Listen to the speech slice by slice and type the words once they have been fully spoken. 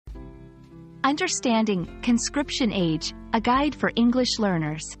Understanding Conscription Age, a guide for English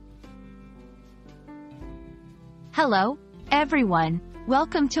learners. Hello, everyone.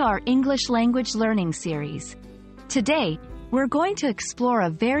 Welcome to our English language learning series. Today, we're going to explore a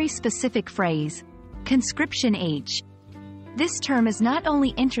very specific phrase, conscription age. This term is not only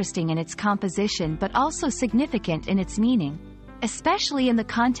interesting in its composition but also significant in its meaning, especially in the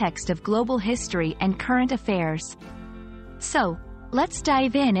context of global history and current affairs. So, let's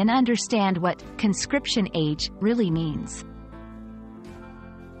dive in and understand what conscription age really means.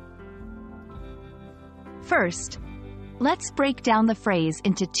 First, let's break down the phrase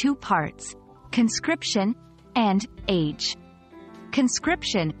into two parts, conscription and age.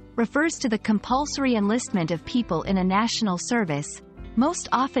 Conscription refers to the compulsory enlistment of people in a national service, most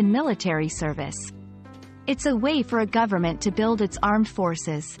often military service. It's a way for a government to build its armed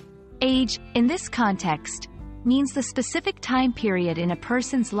forces. Age, in this context, means the specific time period in a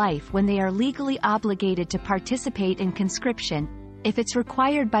person's life when they are legally obligated to participate in conscription, if it's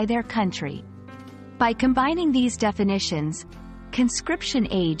required by their country. By combining these definitions, conscription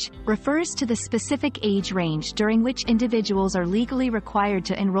age refers to the specific age range during which individuals are legally required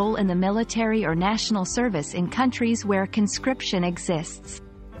to enroll in the military or national service in countries where conscription exists.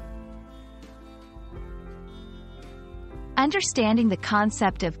 Understanding the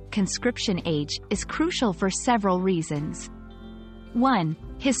concept of conscription age is crucial for several reasons. 1.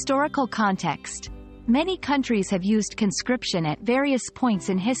 Historical context. Many countries have used conscription at various points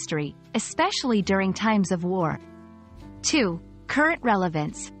in history, especially during times of war. 2. Current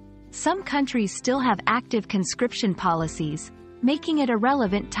relevance. Some countries still have active conscription policies, making it a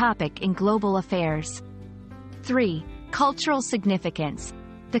relevant topic in global affairs. 3. Cultural significance.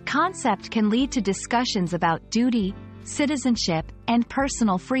 The concept can lead to discussions about duty, citizenship, and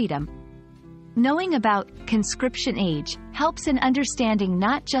personal freedom. Knowing about conscription age helps in understanding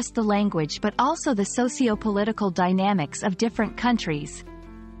not just the language but also the socio-political dynamics of different countries.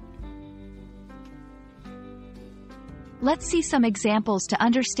 Let's see some examples to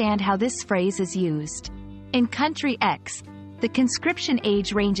understand how this phrase is used. In country X, the conscription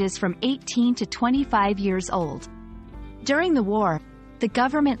age ranges from 18 to 25 years old. During the war, the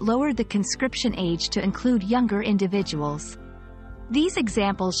government lowered the conscription age to include younger individuals. These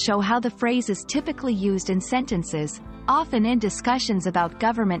examples show how the phrase is typically used in sentences, often in discussions about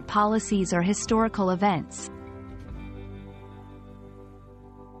government policies or historical events.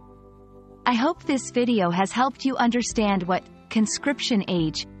 I hope this video has helped you understand what conscription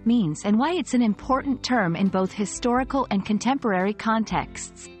age means and why it's an important term in both historical and contemporary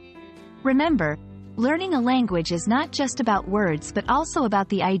contexts. Remember, learning a language is not just about words but also about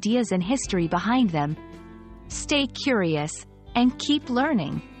the ideas and history behind them. Stay curious and keep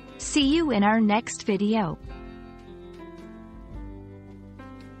learning. See you in our next video.